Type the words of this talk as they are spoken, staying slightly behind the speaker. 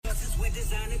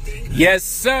Yes,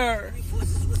 sir.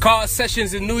 Car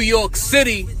Sessions in New York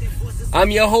City.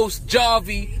 I'm your host,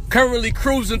 Jarvie, currently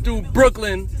cruising through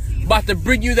Brooklyn, about to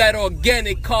bring you that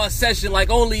organic car session like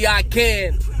only I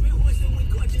can.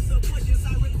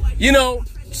 You know,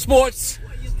 sports.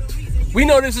 We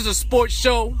know this is a sports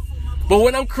show, but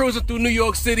when I'm cruising through New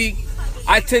York City,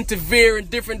 I tend to veer in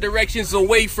different directions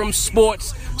away from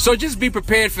sports, so just be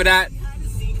prepared for that.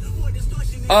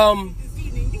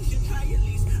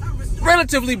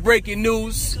 Relatively breaking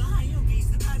news.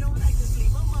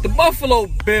 The Buffalo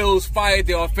Bills fired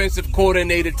their offensive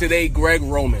coordinator today, Greg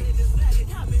Roman.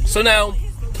 So now,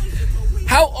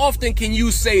 how often can you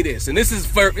say this? And this is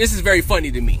very funny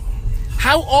to me.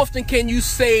 How often can you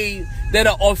say that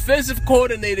an offensive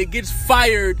coordinator gets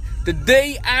fired the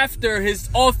day after his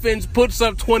offense puts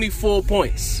up 24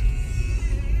 points?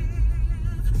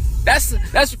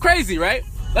 That's crazy, right?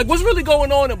 Like, what's really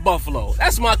going on in Buffalo?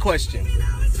 That's my question.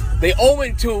 They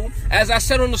 0-2. As I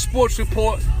said on the sports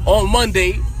report on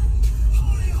Monday,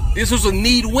 this was a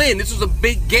need win. This was a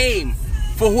big game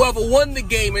for whoever won the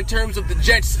game in terms of the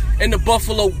Jets and the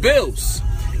Buffalo Bills.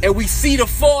 And we see the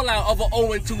fallout of an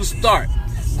 0-2 start.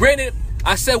 Granted,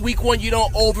 I said week one you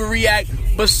don't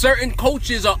overreact, but certain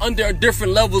coaches are under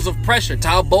different levels of pressure.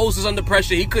 Todd Bowles is under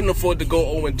pressure. He couldn't afford to go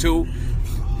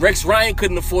 0-2. Rex Ryan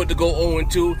couldn't afford to go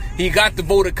 0-2. He got the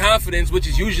vote of confidence, which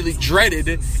is usually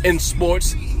dreaded in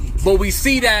sports. But we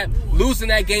see that losing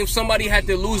that game, somebody had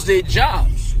to lose their job.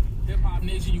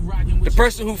 The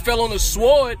person who fell on the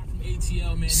sword,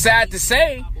 sad to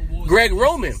say, Greg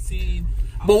Roman.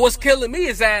 But what's killing me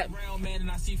is that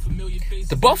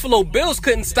the Buffalo Bills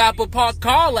couldn't stop a parked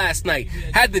car last night.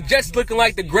 Had the Jets looking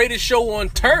like the greatest show on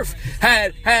turf.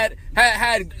 Had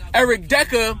Eric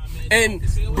Decker and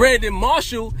Brandon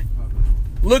Marshall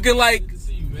looking like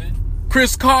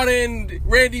Chris Carter and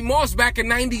Randy Moss back in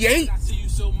 '98.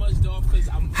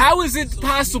 How is it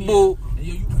possible?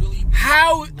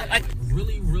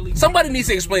 Somebody needs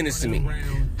to explain this to me.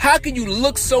 How can you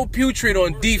look so putrid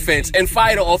on defense and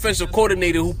fire the offensive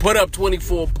coordinator who put up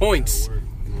 24 points?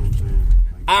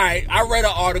 All right, I read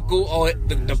an article on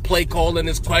the play calling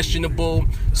is questionable.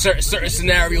 Certain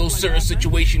scenarios, certain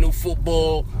situational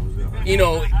football. You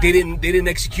know, they didn't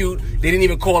execute. They didn't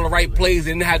even call the right plays.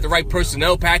 They didn't have the right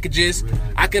personnel packages.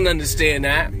 I can understand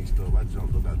that.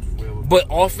 But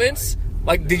offense?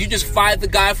 Like, did you just fire the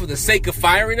guy for the sake of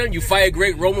firing him? You fired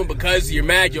Greg Roman because you're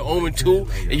mad, you're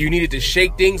 0-2, and you needed to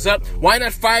shake things up? Why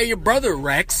not fire your brother,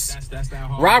 Rex?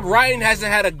 Rob Ryan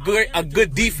hasn't had a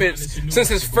good defense since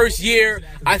his first year,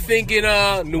 I think, in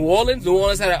New Orleans. New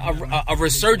Orleans had a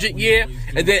resurgent year,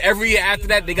 and then every year after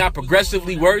that, they got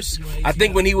progressively worse. I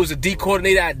think when he was a D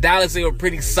coordinator at Dallas, they were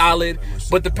pretty solid.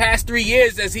 But the past 3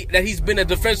 years that he's been a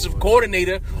defensive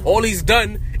coordinator, all he's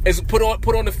done is put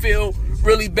on the field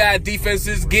really bad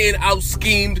defenses, getting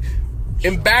out-schemed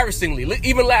embarrassingly.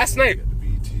 Even last night,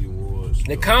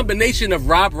 the combination of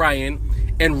Rob Ryan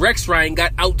and Rex Ryan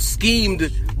got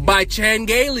out-schemed by Chan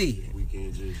Gailey.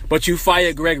 But you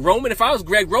fired Greg Roman. If I was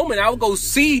Greg Roman, I would go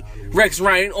see Rex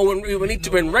Ryan. Or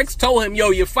when Rex told him, yo,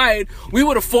 you're fired, we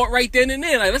would have fought right then and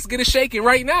there. Like, let's get it shaking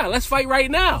right now. Let's fight right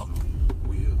now.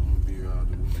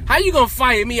 How you gonna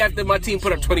fire me after my team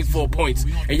put up 24 points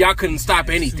and y'all couldn't stop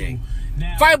anything?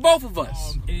 Fire both of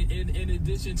us.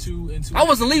 I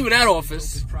wasn't leaving that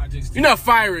office. You're not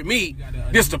firing me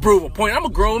just to prove a point. I'm a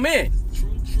grown man.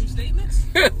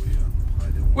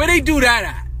 Where they do that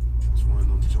at?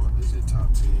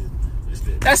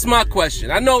 That's my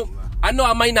question. I know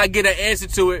I might not get an answer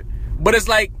to it, but it's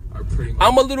like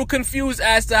I'm a little confused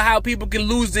as to how people can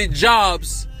lose their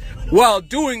jobs while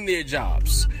doing their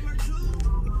jobs.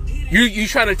 You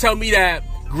trying to tell me that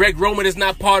Greg Roman is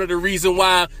not part of the reason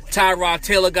why Tyrod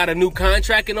Taylor got a new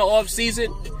contract in the offseason?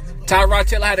 Tyrod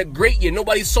Taylor had a great year.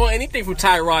 Nobody saw anything from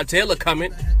Tyrod Taylor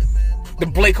coming. The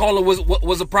Blake Caller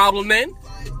was a problem then?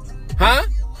 Huh?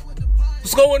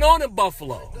 What's going on in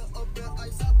Buffalo?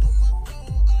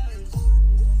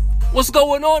 What's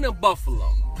going on in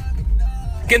Buffalo?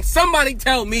 Can somebody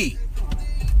tell me?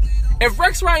 If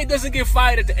Rex Ryan doesn't get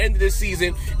fired at the end of this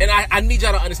season, and I need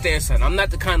y'all to understand something, I'm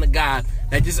not the kind of guy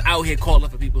that just out here calling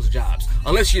for people's jobs.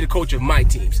 Unless you're the coach of my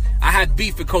teams. I have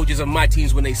beef with coaches of my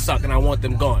teams when they suck and I want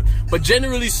them gone. But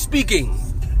generally speaking,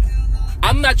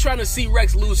 I'm not trying to see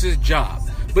Rex lose his job.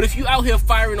 But if you out here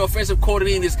firing offensive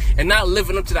coordinators and not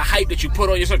living up to the hype that you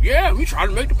put on yourself, yeah, we trying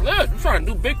to make the playoffs. We trying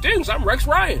to do big things. I'm Rex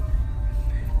Ryan.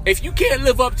 If you can't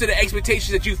live up to the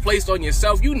expectations that you've placed on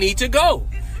yourself, you need to go.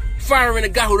 Firing a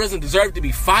guy who doesn't deserve to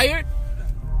be fired.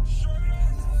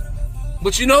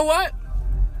 But you know what?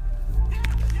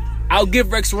 I'll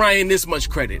give Rex Ryan this much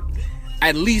credit.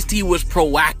 At least he was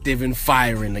proactive in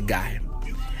firing the guy.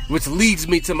 Which leads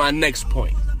me to my next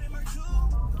point.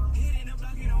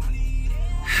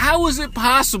 How is it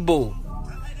possible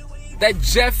that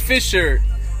Jeff Fisher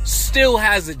still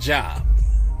has a job?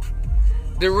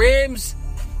 The Rams,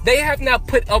 they have not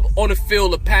put up on the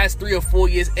field the past 3 or 4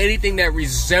 years anything that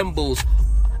resembles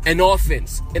an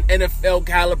offense, an NFL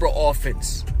caliber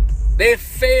offense. They have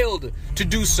failed to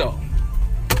do so.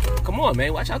 Come on,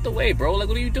 man. Watch out the way, bro. Like,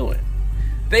 what are you doing?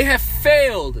 They have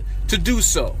failed to do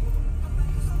so.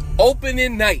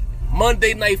 Opening night,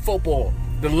 Monday Night Football,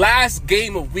 the last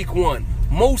game of week 1.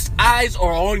 Most eyes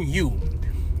are on you.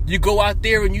 You go out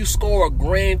there and you score a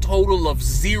grand total of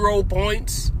 0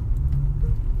 points.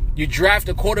 You draft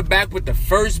a quarterback with the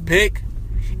first pick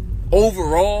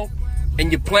overall,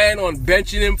 and you plan on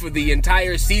benching him for the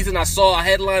entire season. I saw a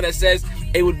headline that says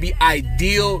it would be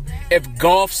ideal if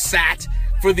Goff sat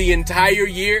for the entire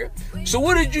year. So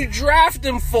what did you draft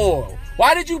him for?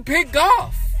 Why did you pick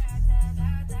Goff?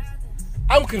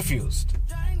 I'm confused.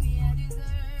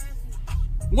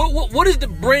 What is the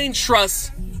brain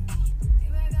trust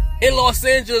in Los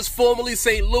Angeles, formerly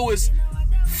St. Louis,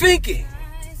 thinking?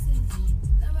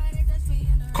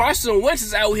 Carson Wentz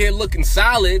is out here looking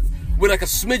solid with like a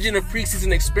smidgen of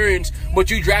preseason experience, but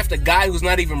you draft a guy who's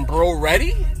not even bro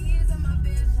ready?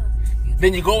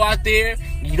 Then you go out there,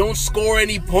 you don't score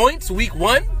any points week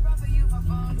 1?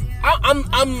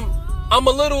 I'm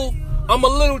a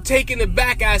little taken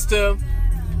aback as to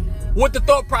what the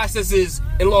thought process is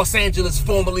in Los Angeles,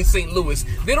 formerly St. Louis.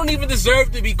 They don't even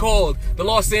deserve to be called the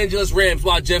Los Angeles Rams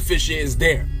while Jeff Fisher is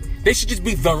there. They should just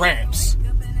be the Rams.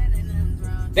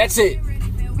 That's it.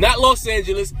 Not Los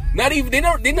Angeles. They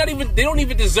don't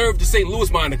even deserve the St. Louis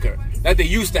moniker that they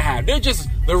used to have. They're just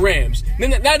the Rams.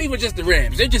 Not even just the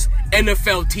Rams. They're just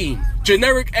NFL team.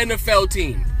 Generic NFL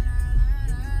team.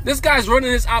 This guy's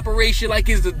running this operation like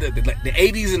it's the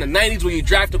 80s and the 90s where you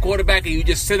draft a quarterback and you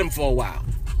just sit him for a while.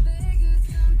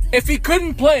 If he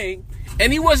couldn't play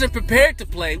and he wasn't prepared to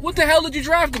play, what the hell did you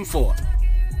draft him for?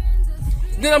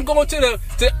 Then I'm going to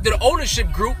the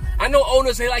ownership group. I know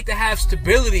owners, they like to have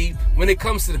stability when it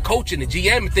comes to the coach and the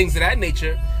GM and things of that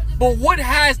nature. But what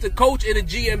has the coach and the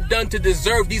GM done to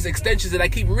deserve these extensions that I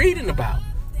keep reading about?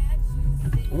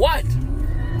 What?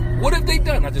 What have they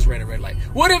done? I just ran a red light.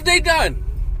 What have they done?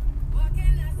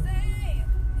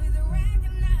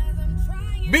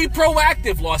 Be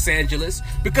proactive, Los Angeles,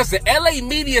 because the LA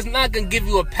media is not going to give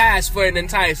you a pass for an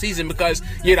entire season because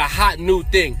you're the hot new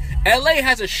thing. LA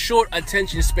has a short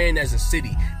attention span as a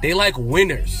city. They like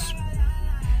winners.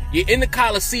 You're in the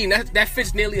Coliseum. That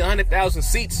fits nearly 100,000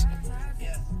 seats.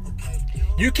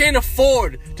 You can't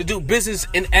afford to do business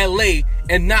in LA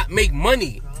and not make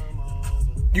money.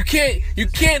 You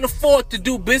can't afford to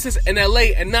do business in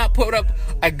LA and not put up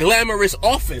a glamorous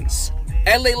offense.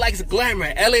 LA likes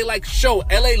glamour. LA likes show.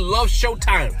 LA loves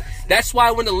Showtime. That's why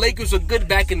when the Lakers were good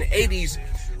back in the 80s,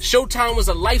 Showtime was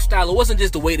a lifestyle. It wasn't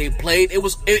just the way they played.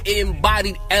 It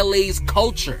embodied LA's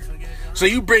culture. So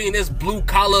you bringing this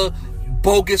blue-collar,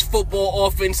 bogus football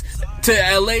offense to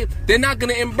LA, they're not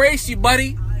going to embrace you,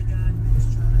 buddy.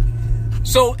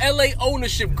 So LA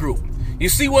ownership group. You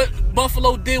see what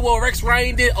Buffalo did, what Rex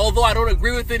Ryan did? Although I don't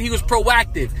agree with it, he was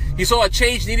proactive. He saw a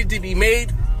change needed to be made,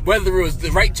 whether it was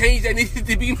the right change that needed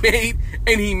to be made,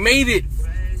 and he made it.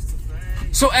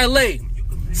 So LA,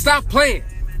 stop playing.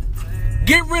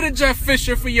 Get rid of Jeff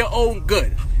Fisher for your own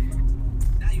good.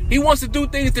 He wants to do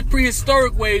things the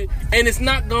prehistoric way, and it's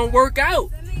not going to work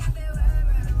out.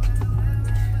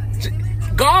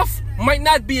 Goff might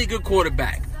not be a good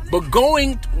quarterback, but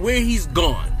going where he's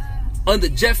gone, under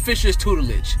Jeff Fisher's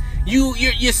tutelage,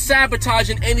 you're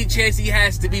sabotaging any chance he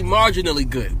has to be marginally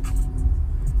good.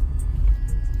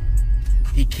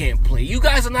 He can't play. You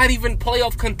guys are not even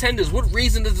playoff contenders. What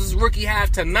reason does this rookie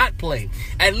have to not play?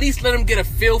 At least let him get a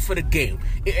feel for the game.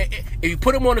 If you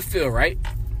put him on the field, right?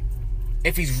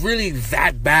 If he's really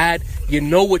that bad, you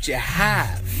know what you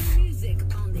have.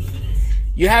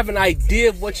 You have an idea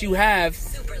of what you have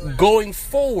going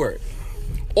forward.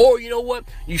 Or, you know what?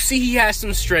 You see he has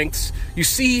some strengths. You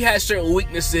see he has certain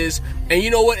weaknesses. And you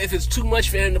know what? If it's too much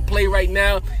for him to play right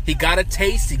now, he got a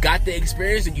taste, he got the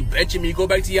experience, and you bench him and you go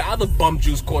back to your other bum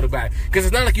juice quarterback. Because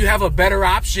it's not like you have a better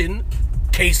option,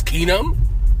 Case Keenum.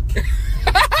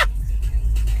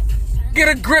 Get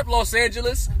a grip, Los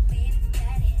Angeles.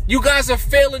 You guys are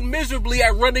failing miserably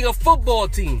at running a football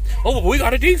team. Oh, we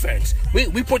got a defense.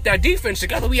 We put that defense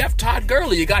together. We have Todd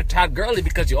Gurley. You got Todd Gurley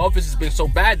because your offense has been so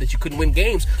bad that you couldn't win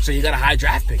games, so you got a high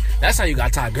draft pick. That's how you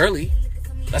got Todd Gurley.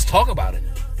 Let's talk about it.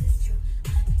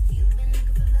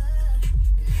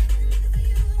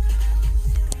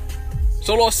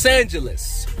 So Los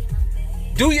Angeles,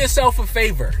 do yourself a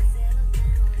favor.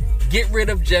 get rid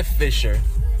of Jeff Fisher,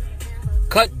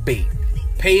 cut bait,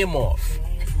 pay him off.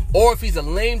 Or if he's a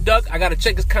lame duck, I got to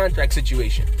check his contract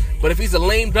situation. But if he's a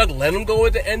lame duck, let him go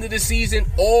at the end of the season.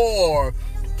 Or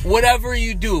whatever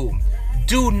you do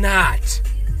not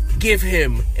give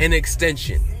him an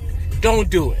extension. Don't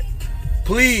do it.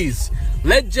 Please,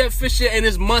 let Jeff Fisher and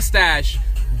his mustache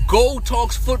go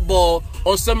talk football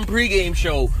on some pregame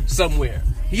show somewhere.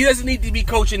 He doesn't need to be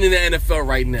coaching in the NFL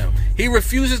right now. He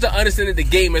refuses to understand that the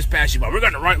game is passionate. We're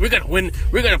gonna run. We're gonna win.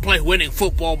 We're gonna play winning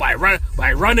football by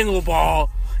running the ball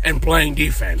and playing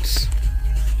defense.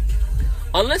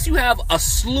 Unless you have a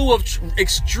slew of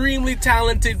extremely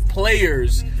talented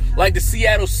players like the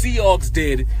Seattle Seahawks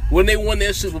did when they won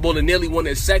their Super Bowl and nearly won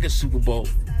their second Super Bowl,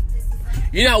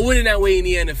 you're not winning that way in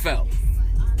the NFL.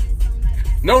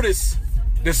 Notice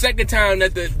the second time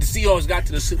that the Seahawks got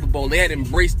to the Super Bowl, they had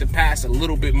embraced the pass a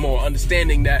little bit more,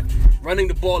 understanding that running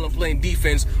the ball and playing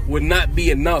defense would not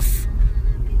be enough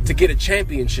to get a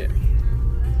championship.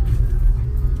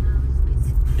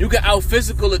 You can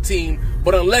out-physical a team,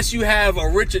 but unless you have a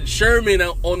Richard Sherman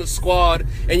on the squad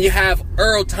and you have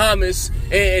Earl Thomas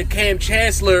and Cam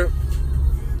Chancellor,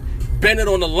 Bennett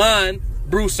on the line,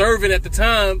 Bruce Irvin at the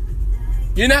time,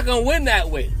 you're not going to win that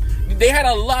way. They had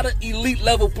a lot of elite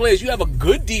level players. You have a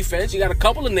good defense. You got a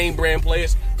couple of name brand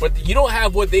players, but you don't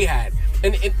have what they had.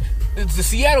 And the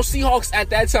Seattle Seahawks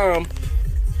at that time,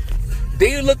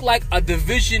 they looked like a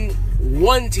Division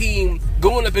I team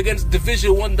going up against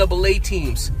Division I AA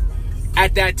teams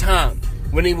at that time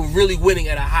when they were really winning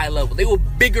at a high level. They were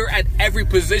bigger at every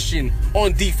position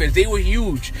on defense. They were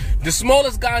huge. The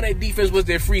smallest guy on that defense was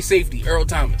their free safety, Earl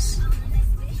Thomas.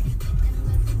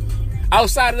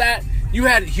 Outside of that, you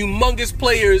had humongous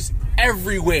players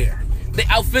everywhere. They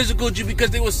out-physicaled you because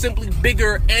they were simply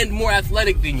bigger and more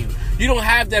athletic than you. You don't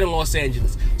have that in Los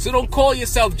Angeles. So don't call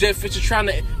yourself Jeff Fisher trying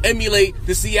to emulate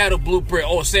the Seattle blueprint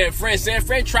or San Fran. San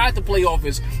Fran tried to play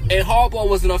offense, and Harbaugh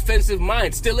was an offensive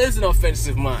mind, still is an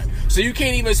offensive mind. So you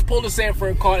can't even pull the San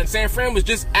Fran card, and San Fran was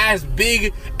just as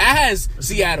big as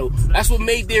Seattle. That's what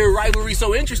made their rivalry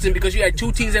so interesting, because you had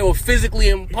two teams that were physically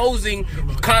imposing,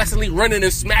 constantly running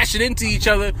and smashing into each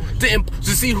other to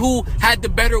see who had the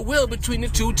better will between the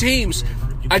two teams.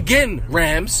 Again,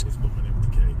 Rams,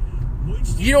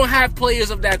 you don't have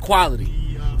players of that quality.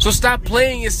 So stop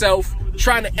playing yourself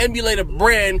trying to emulate a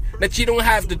brand that you don't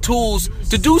have the tools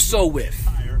to do so with.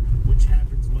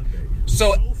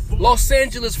 So, Los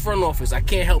Angeles front office, I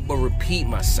can't help but repeat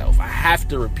myself. I have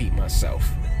to repeat myself.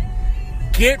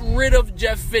 Get rid of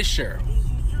Jeff Fisher.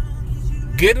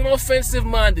 Get an offensive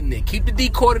mind in there. Keep the D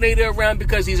coordinator around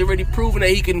because he's already proven that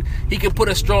he can put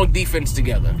a strong defense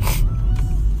together.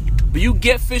 But you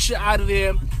get Fisher out of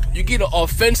there. You get an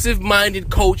offensive-minded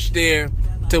coach there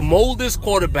to mold this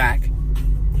quarterback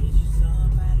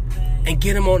and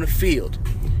get him on the field.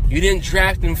 You didn't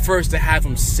draft him first to have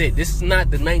him sit. This is not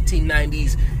the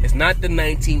 1990s. It's not the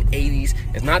 1980s.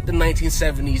 It's not the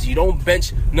 1970s. You don't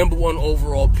bench number one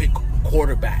overall pick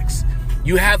quarterbacks.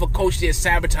 You have a coach there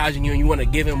sabotaging you and you want to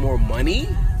give him more money?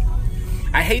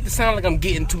 I hate to sound like I'm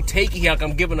getting too takey here, like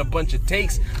I'm giving a bunch of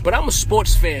takes, but I'm a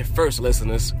sports fan first,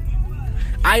 listeners.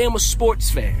 I am a sports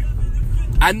fan.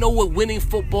 I know what winning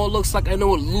football looks like. I know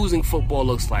what losing football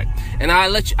looks like. And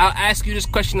I'll ask you this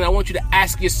question, and I want you to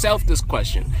ask yourself this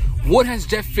question. What has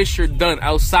Jeff Fisher done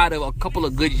outside of a couple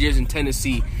of good years in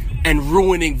Tennessee and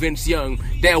ruining Vince Young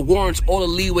that warrants all the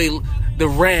leeway the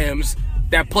Rams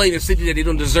that play in a city that they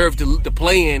don't deserve to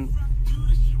play in,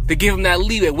 to give him that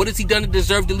leeway? What has he done to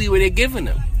deserve the leeway they're giving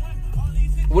him?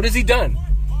 What has he done?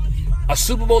 A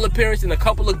Super Bowl appearance and a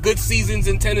couple of good seasons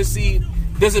in Tennessee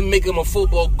doesn't make him a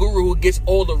football guru who gets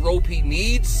all the rope he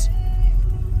needs.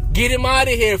 Get him out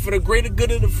of here for the greater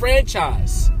good of the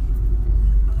franchise.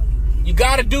 You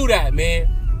got to do that, man.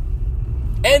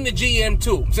 And the GM,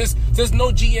 too. Since no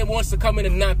GM wants to come in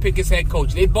and not pick his head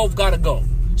coach, they both got to go.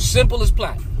 Simple as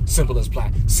plat. Simple as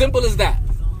plat. Simple as that.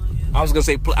 I was going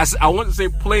to say, I wanted to say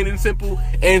plain and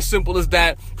simple as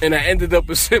that, and I ended up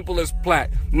as simple as plat.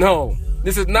 No,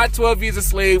 this is not 12 Years a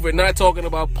Slave. We're not talking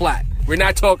about Platt. We're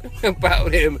not talking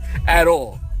about him at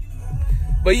all.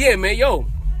 But yeah, man,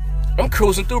 I'm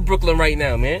cruising through Brooklyn right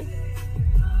now, man.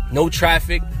 No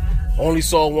traffic. Only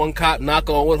saw one cop. Knock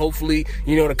on wood. Hopefully,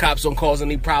 the cops don't cause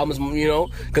any problems,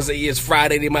 because it's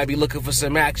Friday. They might be looking for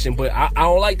some action. But I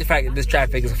don't like the fact that this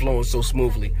traffic is flowing so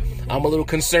smoothly. I'm a little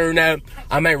concerned that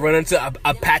I might run into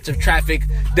a patch of traffic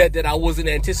that I wasn't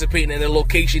anticipating in a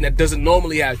location that doesn't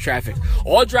normally have traffic.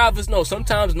 All drivers know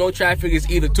sometimes no traffic is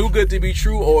either too good to be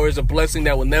true or is a blessing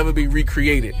that will never be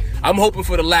recreated. I'm hoping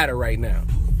for the latter right now.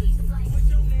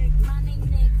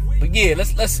 But yeah,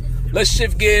 let's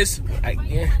shift gears.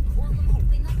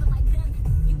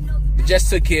 just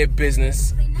took care of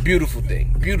business. Beautiful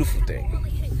thing. Beautiful thing.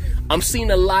 I'm seeing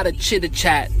a lot of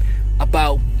chitter-chat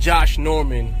about Josh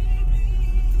Norman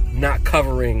not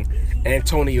covering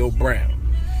Antonio Brown.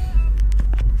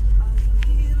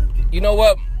 You know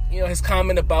what? His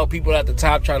comment about people at the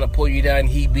top trying to pull you down,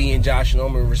 he being Josh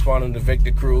Norman responding to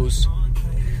Victor Cruz.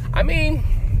 I mean,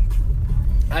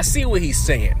 I see what he's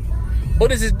saying. But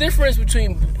there's a difference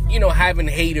between, having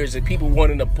haters and people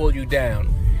wanting to pull you down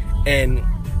and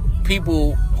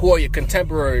people who are your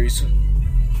contemporaries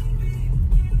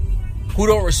who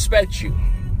don't respect you.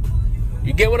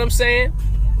 You get what I'm saying?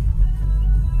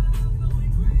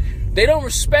 They don't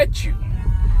respect you.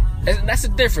 And that's the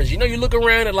difference. You look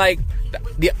around at like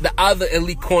the other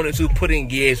elite corners who put in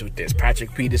years with this.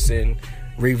 Patrick Peterson,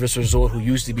 Revis Resort, who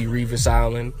used to be Revis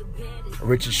Island,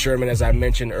 Richard Sherman, as I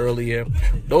mentioned earlier.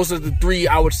 Those are the three,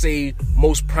 I would say,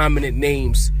 most prominent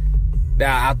names that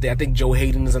are out there. I think Joe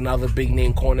Hayden is another big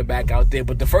name cornerback out there.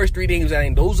 But the first three names,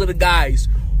 those are the guys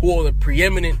who are the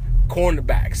preeminent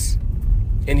cornerbacks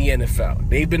in the NFL.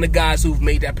 They've been the guys who've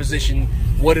made that position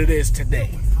what it is today.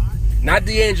 Not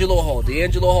D'Angelo Hall.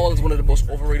 D'Angelo Hall is one of the most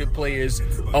overrated players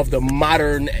of the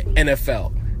modern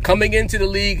NFL. Coming into the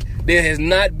league, there has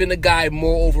not been a guy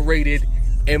more overrated,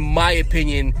 in my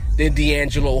opinion, than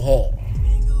D'Angelo Hall.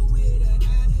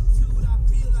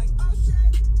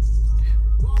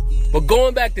 But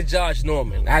going back to Josh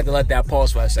Norman, I had to let that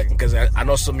pause for a second because I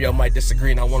know some of y'all might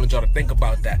disagree, and I wanted y'all to think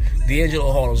about that.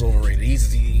 D'Angelo Hall is overrated.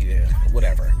 He's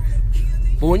whatever.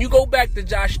 But when you go back to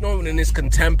Josh Norman and his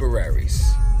contemporaries,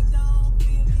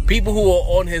 people who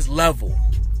are on his level,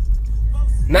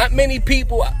 not many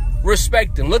people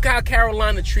respect him. Look how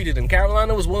Carolina treated him.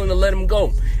 Carolina was willing to let him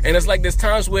go. And it's like there's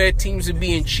times where teams are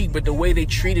being cheap, but the way they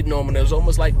treated Norman, it was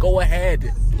almost like, go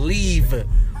ahead, leave.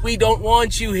 We don't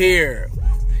want you here.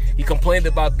 He complained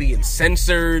about being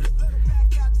censored.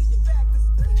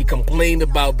 He complained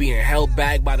about being held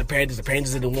back by the Panthers. The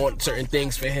Panthers didn't want certain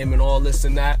things for him and all this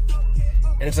and that.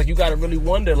 And it's like, you got to really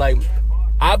wonder, like,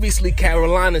 obviously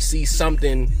Carolina sees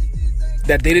something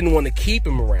that they didn't want to keep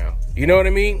him around. You know what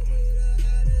I mean?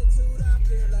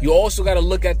 You also got to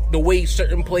look at the way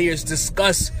certain players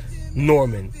discuss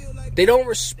Norman. They don't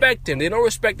respect him. They don't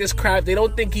respect his craft. They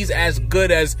don't think he's as good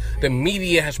as the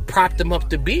media has propped him up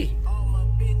to be.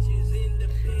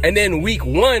 And then week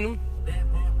one,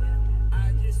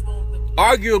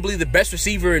 arguably the best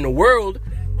receiver in the world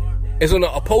is on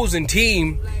the opposing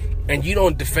team, and you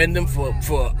don't defend him for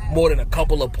more than a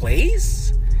couple of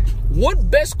plays?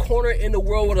 What best corner in the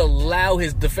world would allow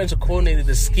his defensive coordinator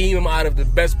to scheme him out of the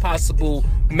best possible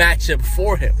matchup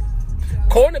for him?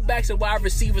 Cornerbacks and wide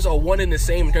receivers are one and the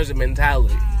same in terms of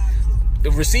mentality. The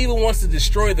receiver wants to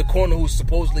destroy the corner who's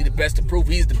supposedly the best to prove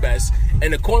he's the best,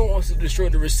 and the corner wants to destroy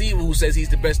the receiver who says he's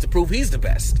the best to prove he's the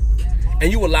best.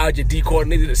 And you allowed your D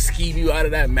coordinator to scheme you out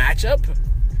of that matchup?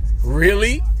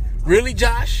 Really? Really,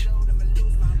 Josh?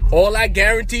 All that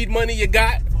guaranteed money you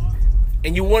got,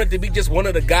 and you want it to be just one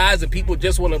of the guys and people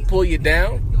just want to pull you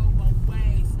down?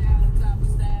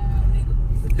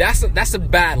 That's a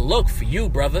bad look for you,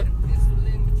 brother.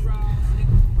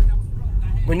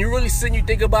 When you really sit and you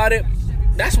think about it,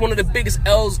 that's one of the biggest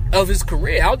L's of his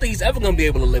career. I don't think he's ever going to be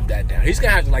able to live that down. He's going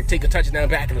to have to take a touchdown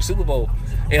back in the Super Bowl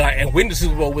and win the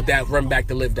Super Bowl with that run back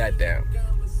to live that down.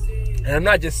 And I'm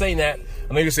not just saying that.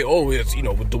 I know you say, oh, it's,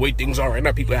 with the way things are right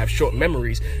now, people have short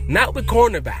memories. Not with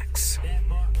cornerbacks.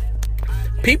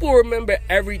 People remember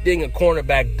everything a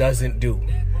cornerback doesn't do.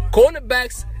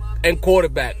 Cornerbacks and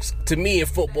quarterbacks, to me in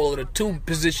football, are the two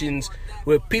positions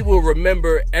where people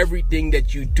remember everything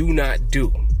that you do not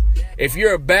do. If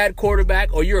you're a bad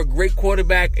quarterback or you're a great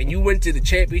quarterback and you went to the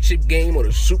championship game or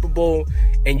the Super Bowl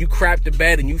and you crapped the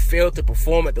bed and you failed to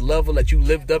perform at the level that you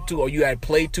lived up to or you had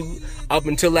played to up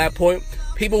until that point,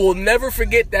 people will never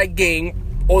forget that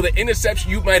game or the interception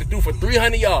you might have threw for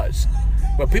 300 yards.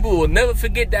 But people will never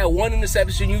forget that one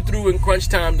interception you threw in crunch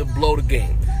time to blow the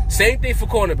game. Same thing for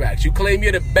cornerbacks. You claim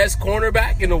you're the best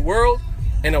cornerback in the world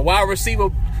and a wide receiver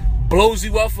blows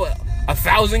you up for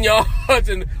 1,000 yards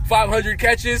and 500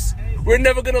 catches. We're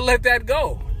never going to let that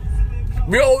go.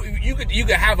 You could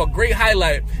have a great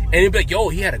highlight and you'd be like, yo,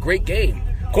 he had a great game.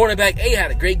 Cornerback A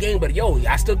had a great game, but yo,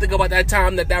 I still think about that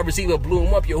time that receiver blew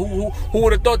him up. Yo, who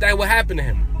would have thought that would happen to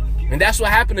him? And that's what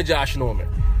happened to Josh Norman.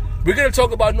 We're going to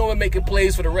talk about Norman making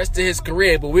plays for the rest of his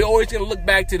career, but we're always going to look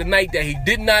back to the night that he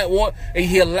did not want, and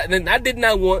he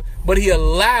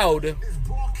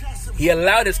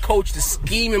allowed his coach to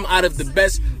scheme him out of the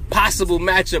best possible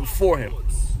matchup for him.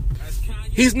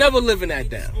 He's never living that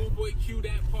down.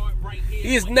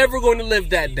 He is never going to live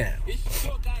that down.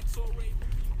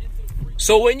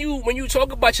 So when you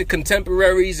talk about your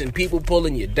contemporaries and people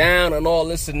pulling you down and all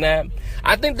this and that,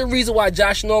 I think the reason why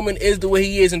Josh Norman is the way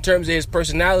he is in terms of his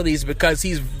personality is because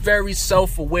he's very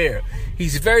self-aware.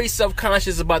 He's very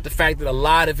self-conscious about the fact that a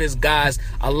lot of his guys,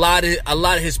 a lot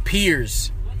of his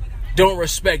peers don't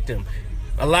respect him.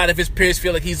 A lot of his peers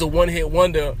feel like he's a one-hit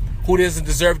wonder who doesn't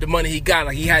deserve the money he got.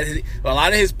 Like a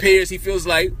lot of his peers, he feel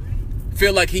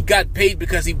like he got paid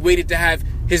because he waited to have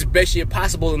his best year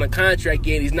possible in a contract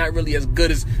year, and he's not really as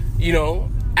good as,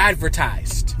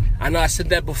 advertised. I know I said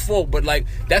that before, but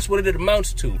that's what it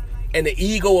amounts to. And the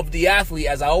ego of the athlete,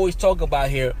 as I always talk about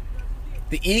here,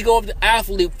 the ego of the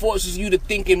athlete forces you to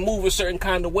think and move a certain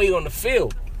kind of way on the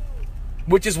field.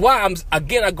 Which is why I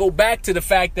go back to the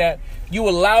fact that you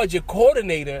allowed your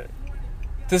coordinator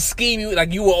to scheme you.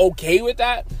 Like, you were okay with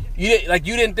that? You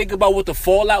didn't think about what the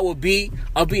fallout would be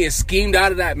of being schemed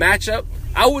out of that matchup?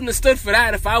 I wouldn't have stood for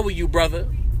that if I were you, brother.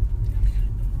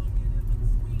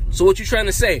 So what you trying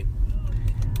to say?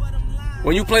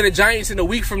 When you play the Giants in a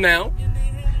week from now,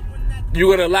 you're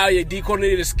going to allow your D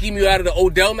coordinator to scheme you out of the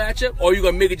Odell matchup? Or you're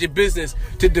going to make it your business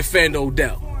to defend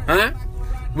Odell? Huh?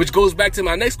 Which goes back to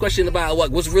my next question about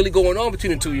what's really going on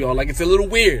between the two of y'all. Like, it's a little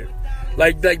weird.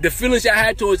 Like the feelings y'all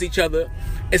had towards each other,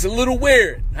 it's a little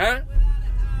weird, huh?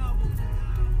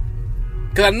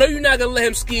 Because I know you're not going to let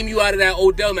him scheme you out of that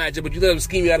Odell matchup, but you let him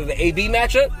scheme you out of the AB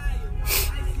matchup?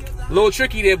 A little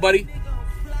tricky there, buddy.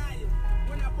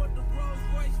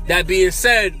 That being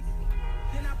said,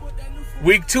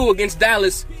 week 2 against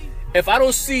Dallas, if I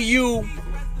don't see you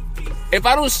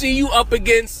up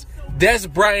against Des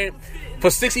Bryant for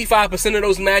 65% of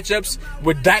those matchups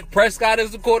with Dak Prescott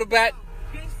as the quarterback,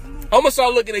 I'm going to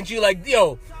start looking at you like,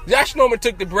 yo, Josh Norman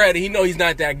took the bread and he know he's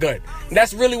not that good. And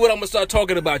that's really what I'm going to start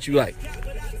talking about you like.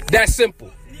 That simple.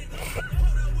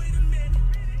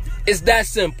 It's that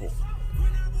simple.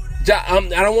 I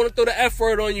don't want to throw the F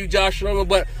word on you, Josh Norman,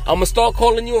 but I'm going to start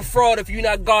calling you a fraud if you're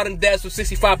not guarding Des for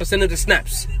 65% of the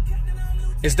snaps.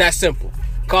 It's that simple.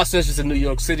 Car Sessions in New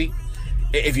York City.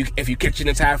 If you catching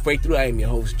this halfway through, I am your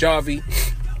host, Jarvie.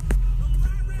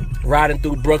 Riding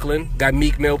through Brooklyn. Got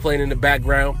Meek Mill playing in the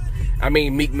background. I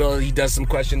mean, Meek Mill, he does some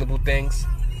questionable things.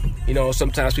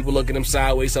 Sometimes people look at him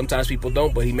sideways, sometimes people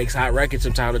don't, but he makes hot records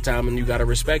from time to time, and you got to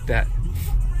respect that.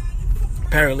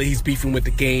 Apparently, he's beefing with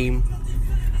The Game.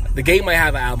 The Game might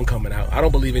have an album coming out. I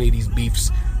don't believe any of these beefs.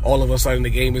 All of a sudden, The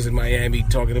Game is in Miami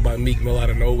talking about Meek Mill out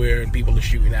of nowhere, and people are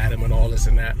shooting at him and all this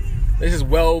and that. This is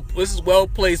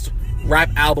well-placed rap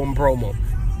album promo.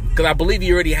 Because I believe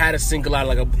he already had a single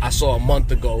out I saw a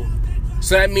month ago.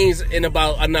 So that means in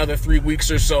about another 3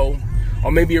 weeks or so,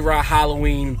 or maybe around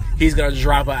Halloween, he's going to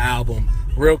drop an album.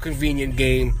 Real convenient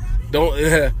game.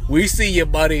 We see you,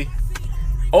 buddy.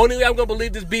 Only way I'm going to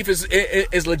believe this beef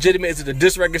is legitimate is if the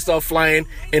diss records start flying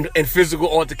and physical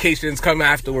altercations come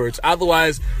afterwards.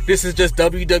 Otherwise, this is just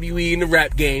WWE in the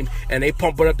rap game, and they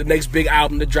pumping up the next big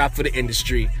album to drop for the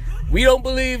industry. We don't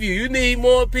believe you. You need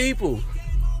more people.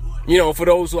 For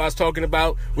those who I was talking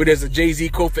about, where there's a Jay-Z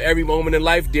quote for every moment in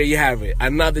life, there you have it.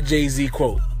 Another Jay-Z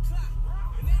quote.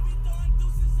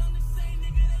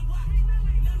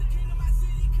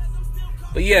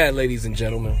 But yeah, ladies and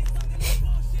gentlemen,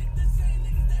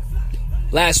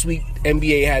 last week,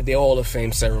 NBA had their Hall of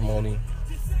Fame ceremony.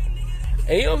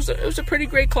 And, it was a pretty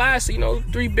great class.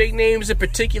 3 big names in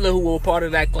particular who were part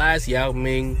of that class. Yao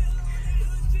Ming,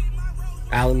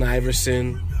 Allen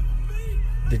Iverson,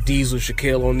 the Diesel,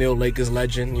 Shaquille O'Neal, Lakers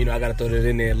legend. I got to throw that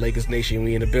in there. Lakers Nation,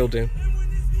 we in the building.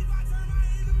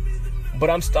 But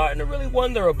I'm starting to really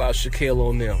wonder about Shaquille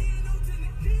O'Neal.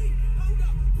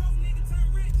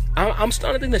 I'm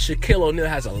starting to think that Shaquille O'Neal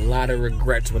has a lot of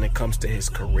regrets when it comes to his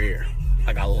career.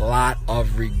 Like, a lot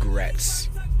of regrets.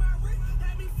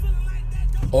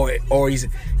 Or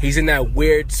he's in that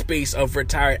weird space of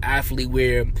retired athlete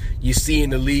where you see in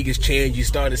the league has changed. You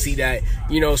start to see that,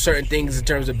 certain things in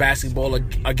terms of basketball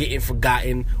are getting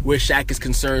forgotten where Shaq is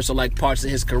concerned. So, parts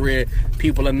of his career,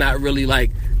 people are not really,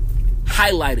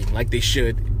 highlighting like they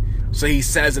should. So he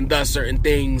says and does certain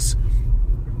things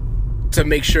to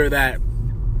make sure that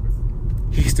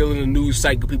he's still in the news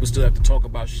cycle. People still have to talk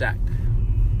about Shaq.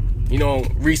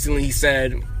 Recently he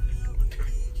said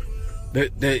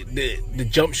the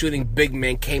jump shooting big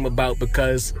man came about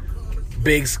because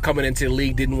bigs coming into the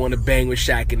league didn't want to bang with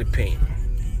Shaq in the paint.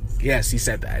 Yes, he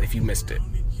said that, if you missed it.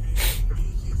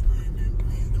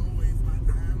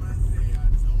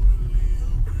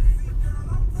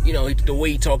 The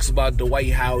way he talks about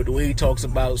Dwight Howard, the way he talks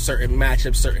about certain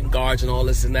matchups, certain guards and all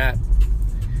this and that,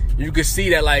 you can see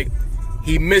that,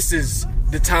 he misses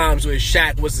the times where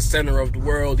Shaq was the center of the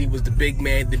world. He was the big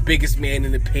man, the biggest man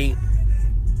in the paint.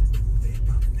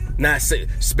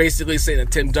 basically saying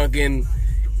that Tim Duncan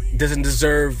doesn't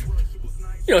deserve,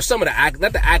 some of the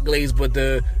not the accolades, but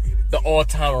the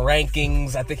all-time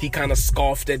rankings. I think he kind of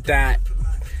scoffed at that.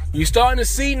 You're starting to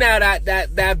see now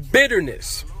that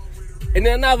bitterness. And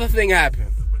then another thing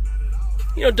happened.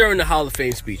 During the Hall of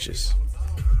Fame speeches,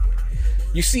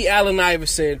 you see Allen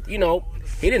Iverson. He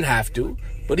didn't have to,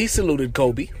 but he saluted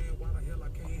Kobe.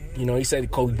 He said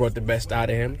Kobe brought the best out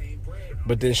of him.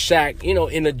 But then Shaq,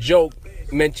 in a joke,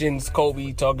 mentions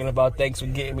Kobe talking about thanks for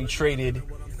getting me traded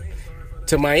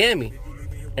to Miami.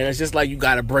 And it's just like, you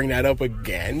got to bring that up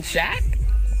again, Shaq?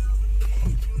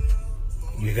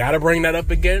 You got to bring that up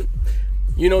again?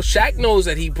 Shaq knows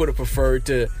that he would have preferred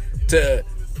to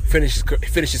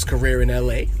finish his career in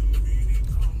L.A.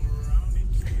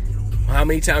 How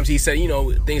many times he said,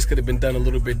 things could have been done a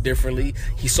little bit differently.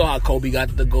 He saw how Kobe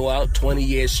got to go out, 20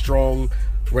 years strong,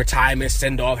 retirement,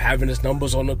 send-off, having his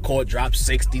numbers on the court, drop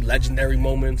 60, legendary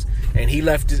moments. And he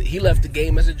left the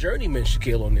game as a journeyman,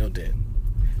 Shaquille O'Neal did.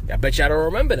 I bet y'all don't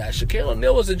remember that. Shaquille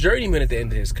O'Neal was a journeyman at the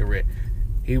end of his career.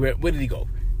 Where did he go?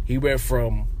 He went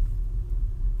from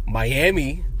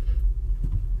Miami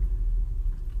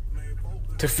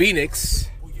to Phoenix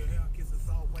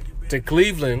to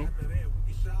Cleveland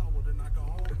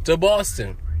to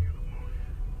Boston.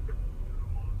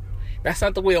 That's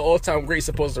not the way an all-time great's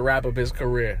supposed to wrap up his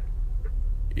career.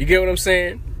 You get what I'm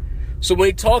saying? So when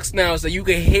he talks now, it's like you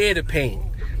can hear the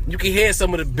pain. You can hear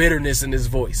some of the bitterness in his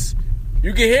voice.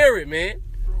 You can hear it, man.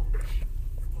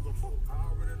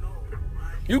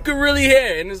 You can really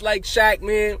hear it. And it's like, Shaq,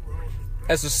 man,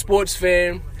 as a sports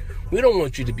fan, we don't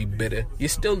want you to be bitter. You're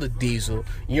still the Diesel.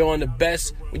 You're on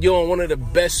one of the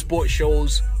best sports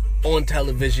shows on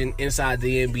television inside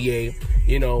the NBA.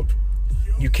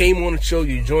 You came on the show,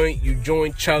 you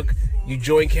joined Chuck, you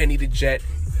joined Kenny the Jet,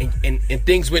 and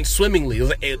things went swimmingly. It was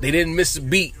like, they didn't miss a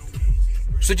beat.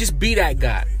 So just be that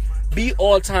guy. Be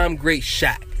all-time great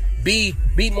Shaq. Be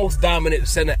most dominant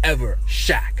center ever,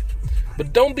 Shaq.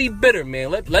 But don't be bitter,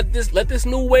 man. Let this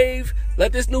new wave,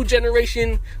 let this new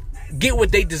generation get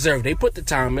what they deserve. They put the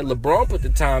time in. LeBron put the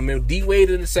time in. D Wade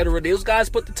and etc. Those guys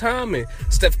put the time in.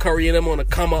 Steph Curry and them on the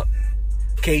come up.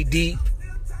 KD.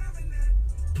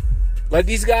 Let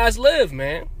these guys live,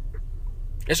 man.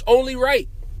 It's only right.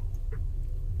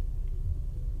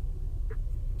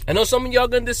 I know some of y'all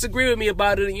gonna disagree with me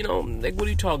about it. Like, what are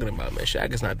you talking about, man?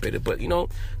 Shaq is not bitter, but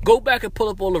go back and pull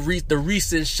up all the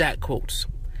recent Shaq quotes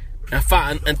and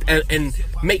find and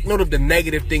make note of the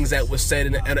negative things that were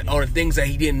said or the things that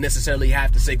he didn't necessarily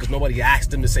have to say because nobody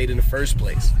asked him to say it in the first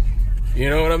place. You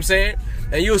know what I'm saying?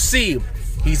 And you'll see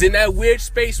he's in that weird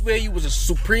space where he was a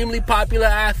supremely popular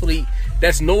athlete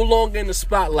that's no longer in the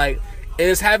spotlight and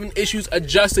is having issues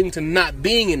adjusting to not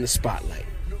being in the spotlight.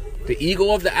 The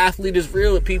ego of the athlete is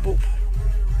real, people.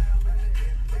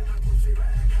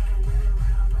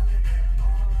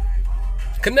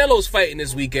 Canelo's fighting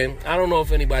this weekend. I don't know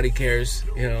if anybody cares,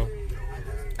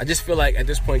 I just feel like at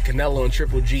this point, Canelo and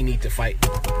Triple G need to fight.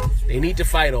 They need to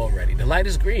fight already. The light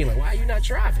is green. Like, why are you not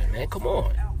driving, man? Come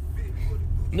on.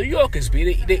 New Yorkers,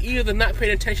 they're either not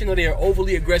paying attention or they are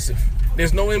overly aggressive.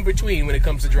 There's no in between when it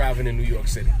comes to driving in New York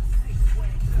City.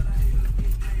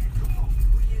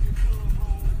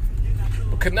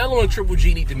 Canelo and Triple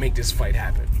G need to make this fight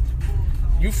happen.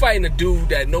 You fighting a dude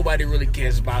that nobody really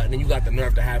cares about, and then you got the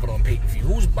nerve to have it on pay-per-view.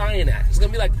 Who's buying that? It's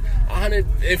going to be like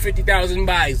 150,000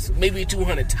 buys, maybe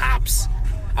 200 tops.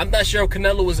 I'm not sure if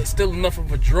Canelo is still enough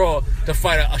of a draw to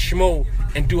fight a schmo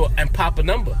and pop a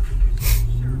number.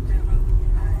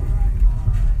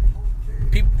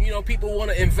 People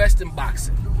want to invest in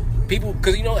boxing.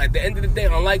 Because, at the end of the day,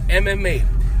 unlike MMA,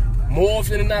 more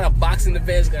often than not, a boxing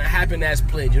event is going to happen as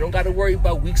planned. You don't got to worry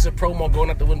about weeks of promo going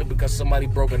out the window because somebody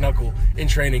broke a knuckle in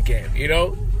training camp,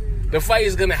 The fight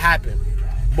is going to happen.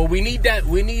 But we need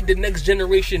the next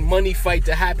generation money fight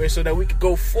to happen so that we can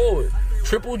go forward.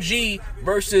 Triple G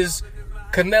versus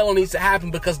Canelo needs to happen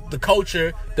because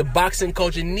the boxing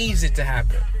culture needs it to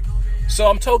happen. So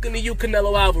I'm talking to you,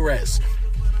 Canelo Alvarez.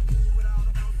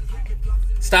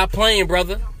 Stop playing,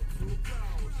 brother.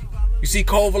 You see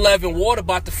Kovalev and Ward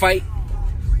about to fight.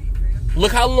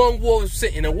 Look how long Ward was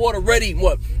sitting. And Ward already,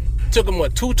 took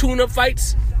him 2 tune-up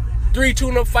fights? 3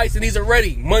 tune-up fights, and he's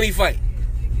already money fight.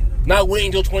 Not waiting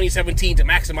until 2017 to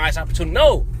maximize opportunity.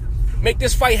 No. Make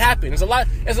this fight happen. There's a lot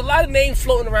of names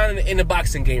floating around in the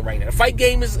boxing game right now. The fight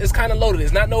game is kind of loaded.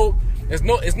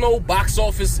 It's no box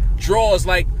office draws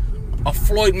like a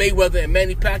Floyd Mayweather and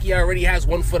Manny Pacquiao already has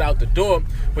one foot out the door.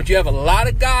 But you have a lot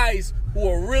of guys who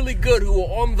are really good, who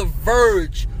are on the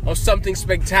verge of something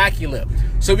spectacular.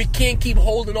 So we can't keep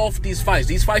holding off these fights.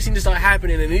 These fights need to start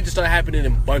happening, and they need to start happening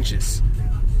in bunches.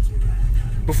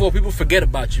 before people forget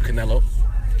about you, Canelo.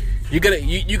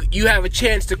 You have a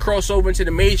chance to cross over into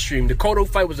the mainstream. The Cotto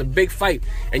fight was a big fight,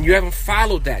 and you haven't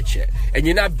followed that yet. And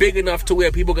you're not big enough to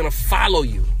where people are going to follow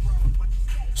you.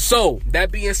 So,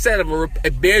 that being said,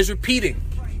 it bears repeating.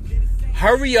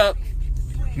 Hurry up.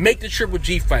 Make the Triple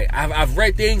G fight. I've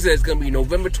read things that it's going to be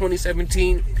November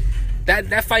 2017.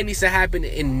 That fight needs to happen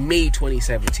in May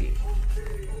 2017.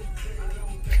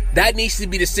 That needs to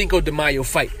be the Cinco de Mayo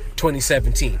fight,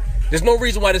 2017. There's no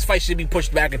reason why this fight should be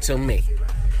pushed back until May.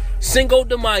 Cinco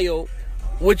de Mayo,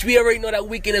 which we already know that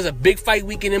weekend is a big fight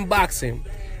weekend in boxing,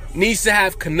 needs to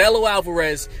have Canelo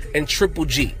Alvarez and Triple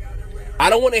G. I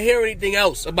don't want to hear anything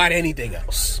else about anything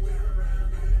else.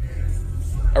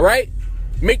 All right?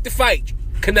 Make the fight,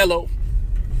 Canelo.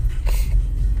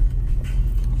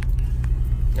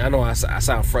 I know I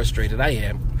sound frustrated. I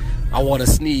am. I want to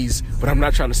sneeze, but I'm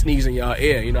not trying to sneeze in y'all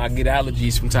ear. You know, I get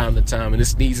allergies from time to time, and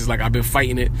this sneeze is like I've been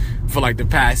fighting it for like the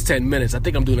past 10 minutes. I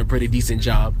think I'm doing a pretty decent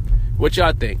job. What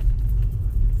y'all think?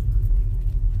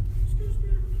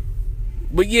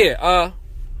 But yeah,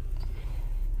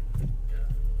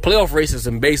 playoff races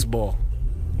in baseball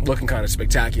looking kind of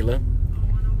spectacular.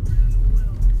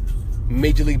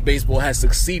 Major League Baseball has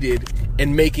succeeded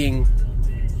in making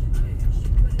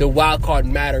the wild card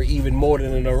matter even more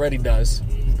than it already does.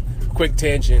 Quick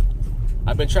tangent.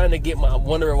 I've been trying to I'm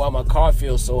wondering why my car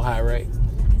feels so high, right?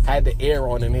 Had the air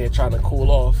on in here trying to cool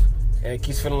off, and it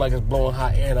keeps feeling like it's blowing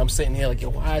hot air, and I'm sitting here like, yo,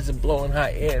 why is it blowing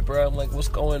hot air, bro? I'm like, what's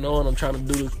going on? I'm trying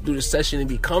to do the session and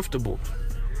be comfortable.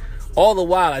 All the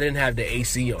while, I didn't have the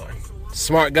AC on.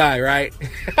 Smart guy, right?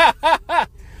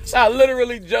 So I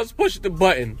literally just pushed the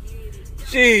button.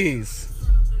 Jeez.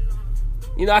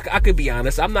 You know, I could be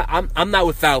honest. I'm not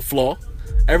without flaw.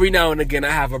 Every now and again, I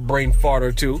have a brain fart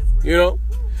or two, you know?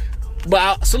 But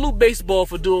I salute baseball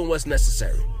for doing what's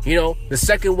necessary. You know, the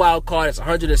second wild card is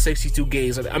 162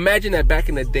 games. Imagine that back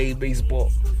in the day,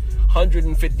 baseball,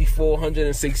 154,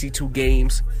 162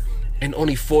 games, and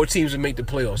only 4 teams would make the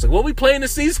playoffs. Like, what are we playing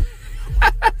this season?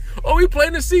 What are we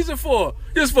playing this season for?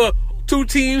 Just for 2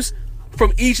 teams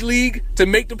from each league to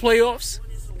make the playoffs?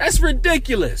 That's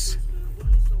ridiculous.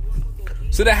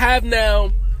 So to have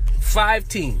now 5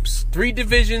 teams, 3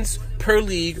 divisions per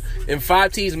league, and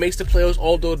 5 teams makes the playoffs,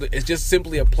 although it's just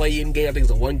simply a play-in game. I think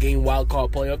it's a 1-game wild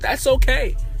card playoff. That's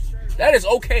okay. That is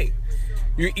okay.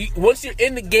 Once you're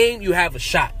in the game, you have a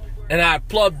shot. And I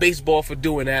applaud baseball for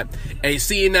doing that. And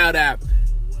seeing now that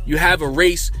you have a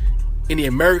race in the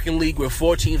American League where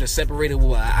 4 teams are separated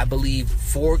with, I believe,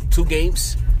 2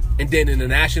 games. And then in the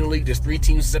National League, there's 3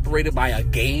 teams separated by a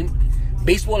game.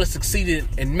 Baseball has succeeded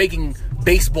in making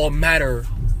baseball matter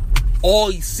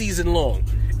all season long.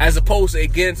 As opposed to,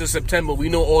 again, to September, we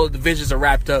know all the divisions are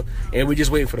wrapped up and we're just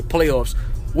waiting for the playoffs.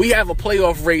 We have a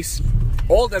playoff race,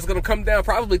 all that's going to come down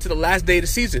probably to the last day of the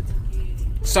season.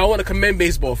 So I want to commend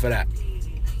baseball for that.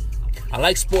 I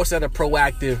like sports that are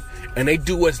proactive and they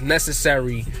do what's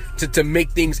necessary to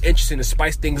make things interesting, to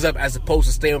spice things up, as opposed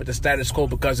to staying with the status quo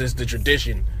because it's the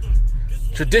tradition.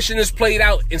 Tradition is played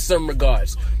out in some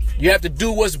regards. You have to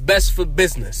do what's best for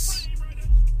business.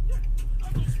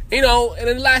 You know, and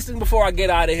then the last thing before I get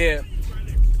out of here,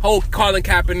 whole Colin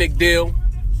Kaepernick deal.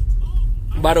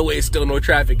 By the way, it's still no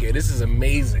traffic here. This is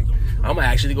amazing. I'm going to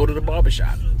actually go to the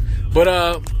barbershop.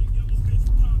 But,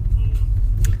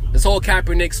 this whole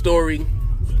Kaepernick story,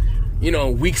 you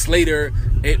know, weeks later,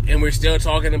 and we're still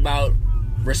talking about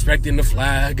respecting the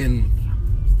flag and,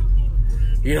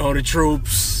 you know, the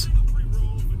troops.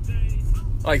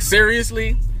 Like,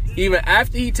 seriously? Even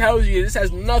after he tells you this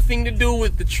has nothing to do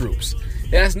with the troops.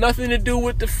 It has nothing to do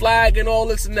with the flag and all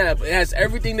this and that. But it has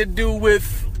everything to do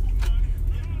with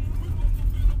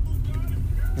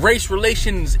race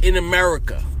relations in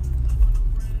America.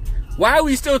 Why are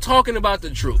we still talking about the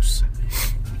troops?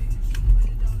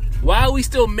 Why are we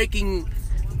still making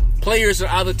players or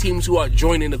other teams who are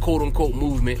joining the quote-unquote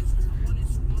movement?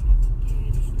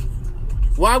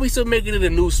 Why are we still making it a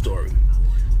news story?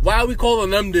 Why are we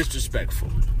calling them disrespectful?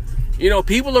 You know,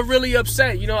 people are really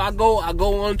upset. You know, I go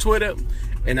on Twitter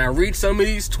and I read some of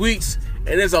these tweets,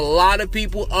 and there's a lot of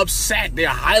people upset. They're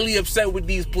highly upset with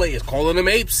these players, calling them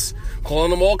apes,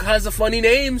 calling them all kinds of funny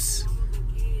names.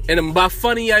 And by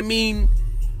funny, I mean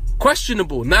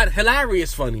questionable, not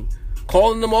hilarious funny.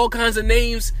 Calling them all kinds of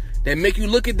names that make you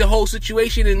look at the whole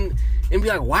situation and be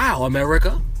like, wow,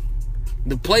 America.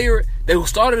 The player that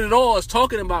started it all is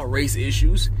talking about race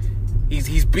issues.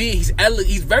 He's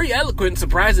very eloquent,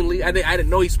 surprisingly. I didn't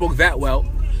know he spoke that well.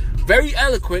 Very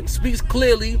eloquent, speaks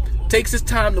clearly, takes his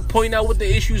time to point out what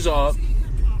the issues are.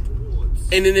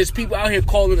 And then there's people out here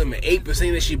calling them an ape and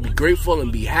saying they should be grateful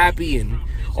and be happy and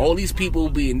All these people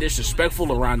being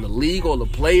disrespectful around the league, all the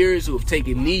players who have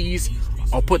taken knees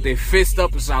or put their fist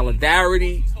up in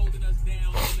solidarity.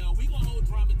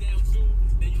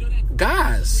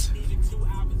 Guys,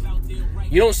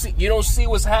 you don't see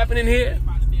what's happening here?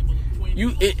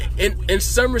 You in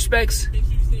some respects,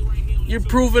 you're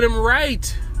proving him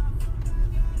right.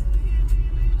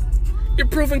 You're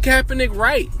proving Kaepernick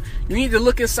right. You need to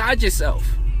look inside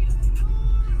yourself.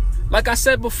 Like I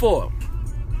said before,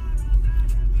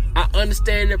 I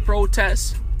understand the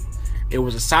protest. It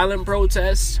was a silent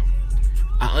protest.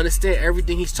 I understand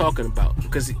everything he's talking about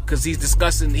because he's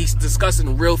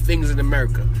discussing real things in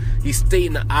America. He's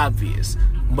stating the obvious.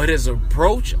 But his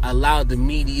approach allowed the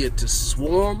media to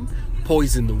swarm,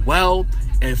 poison the well,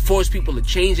 and force people to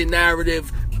change the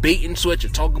narrative, bait and switch, or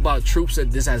talk about troops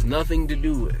that this has nothing to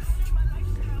do with.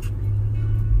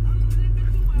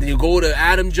 Then you go to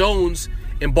Adam Jones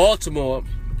in Baltimore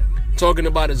talking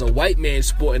about it as a white man's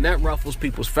sport, and that ruffles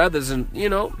people's feathers. And, you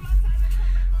know,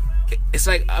 it's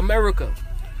like America.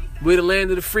 We're the land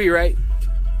of the free, right?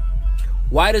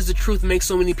 Why does the truth make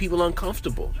so many people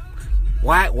uncomfortable?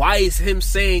 Why is him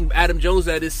saying, Adam Jones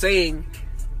that is saying,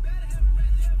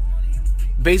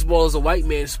 baseball is a white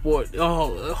man's sport?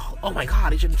 Oh my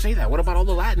God, he shouldn't say that. What about all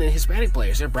the Latin and Hispanic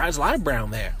players? There's a lot of brown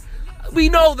there. We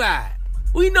know that.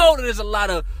 We know that there's a lot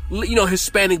of,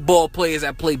 Hispanic ball players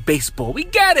that play baseball. We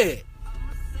get it.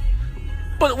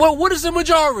 But what is the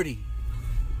majority?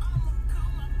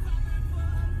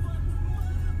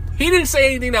 He didn't say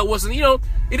anything that wasn't,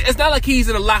 it's not like he's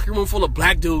in a locker room full of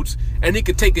black dudes and he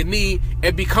could take a knee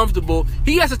and be comfortable.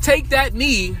 He has to take that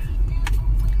knee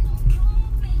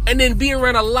and then be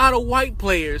around a lot of white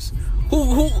players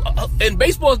who and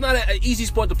baseball is not an easy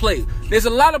sport to play. There's a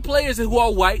lot of players who are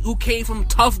white who came from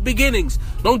tough beginnings.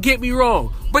 Don't get me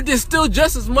wrong. But there's still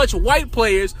just as much white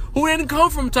players who didn't come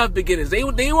from tough beginnings. They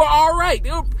were all right.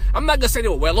 I'm not going to say they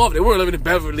were well off. They weren't living in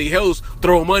Beverly Hills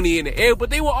throwing money in the air, but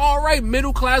they were all right.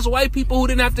 Middle class white people who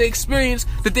didn't have to experience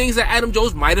the things that Adam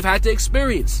Jones might have had to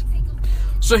experience.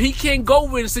 So he can't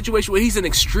go in a situation where he's an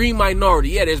extreme minority.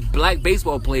 Yeah, there's black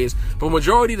baseball players, but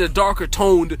majority of the darker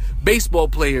toned baseball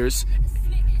players,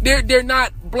 they're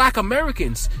not black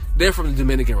Americans. They're from the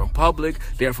Dominican Republic.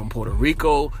 They're from Puerto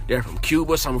Rico. They're from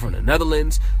Cuba. Some are from the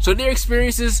Netherlands. So their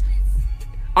experiences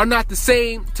are not the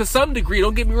same to some degree.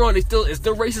 Don't get me wrong. It's still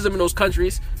racism in those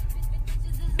countries.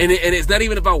 And it's not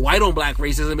even about white on black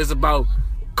racism. It's about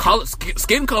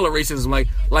skin color racism.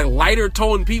 Like lighter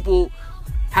toned people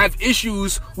have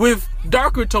issues with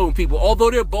darker toned people,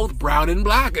 although they're both brown and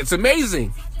black. It's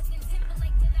amazing.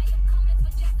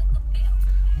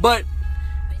 But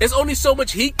it's only so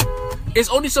much he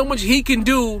can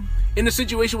do in a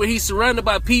situation where he's surrounded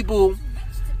by people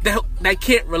that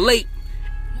can't relate.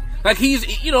 Like he's,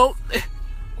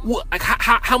 like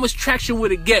how much traction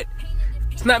would it get?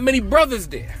 It's not many brothers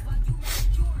there.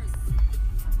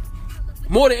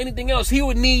 More than anything else, he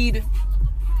would need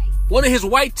one of his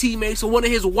white teammates or one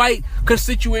of his white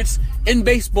constituents in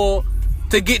baseball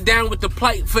to get down with the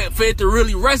plight for it to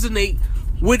really resonate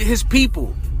with his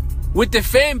people, with the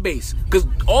fan base. Because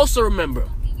also remember,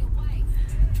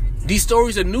 these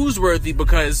stories are newsworthy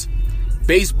because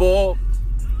basketball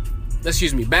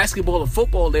and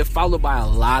football, they're followed by a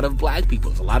lot of black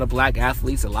people. There's a lot of black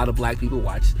athletes, a lot of black people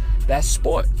watch that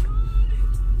sport.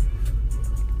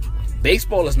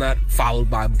 Baseball is not followed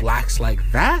by blacks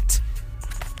like that.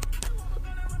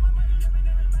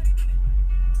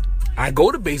 I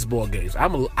go to baseball games.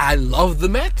 I love the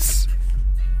Mets.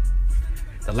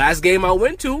 The last game I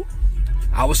went to,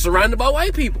 I was surrounded by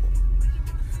white people.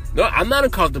 No, I'm not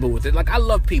uncomfortable with it. Like, I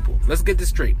love people. Let's get this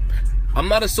straight. I'm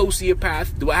not a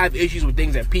sociopath. Do I have issues with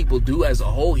things that people do as a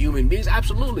whole human beings?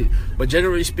 Absolutely. But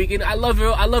generally speaking, I love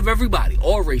everybody,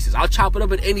 all races. I'll chop it up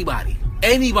with anybody.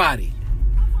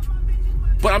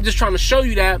 But I'm just trying to show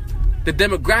you that the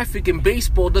demographic in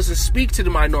baseball doesn't speak to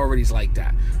the minorities like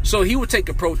that. So he would take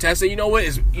a protest and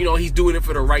he's doing it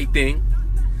for the right thing.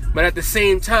 But at the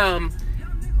same time,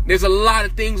 there's a lot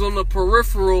of things on the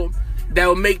peripheral that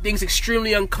will make things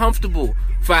extremely uncomfortable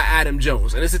for Adam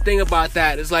Jones. And it's the thing about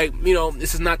that. It's like,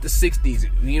 this is not the 60s.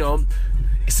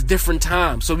 It's a different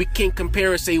time. So we can't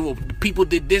compare and say, well, people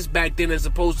did this back then as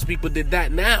opposed to people did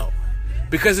that now.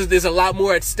 Because there's a lot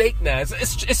more at stake now.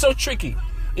 It's so tricky.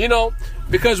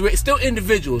 Because we're still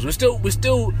individuals. We're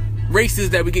still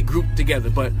races that we get grouped together,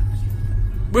 but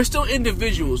we're still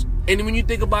individuals. And when you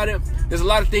think about it, there's a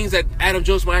lot of things that Adam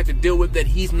Jones might have to deal with that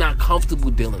he's not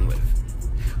comfortable dealing with.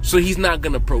 So he's not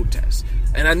going to protest.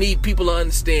 And I need people to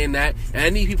understand that. And I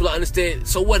need people to understand,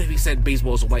 so what if he said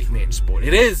baseball is a white man's sport?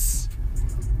 It is.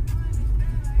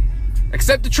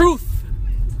 Accept the truth.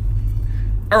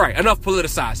 All right, enough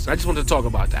politicizing. I just wanted to talk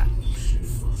about that.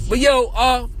 But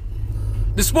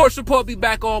the sports report be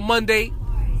back on Monday.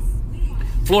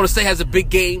 Florida State has a big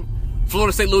game.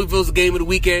 Florida State Louisville's the game of the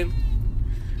weekend.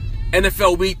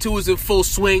 NFL Week 2 is in full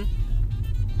swing.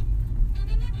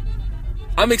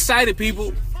 I'm excited,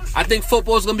 people. I think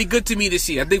football is going to be good to me this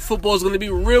year. I think football is going to be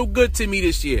real good to me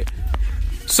this year.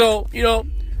 So,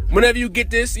 whenever you get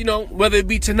this, whether it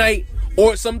be tonight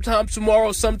or sometime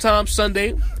tomorrow, sometime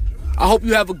Sunday, I hope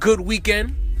you have a good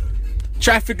weekend.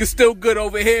 Traffic is still good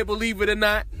over here, believe it or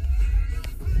not.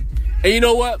 And you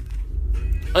know what?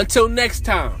 Until next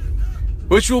time,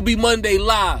 which will be Monday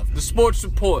live, the sports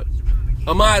report.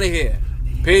 I'm out of here.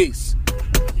 Peace.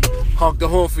 Honk the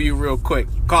horn for you real quick.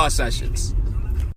 Car sessions.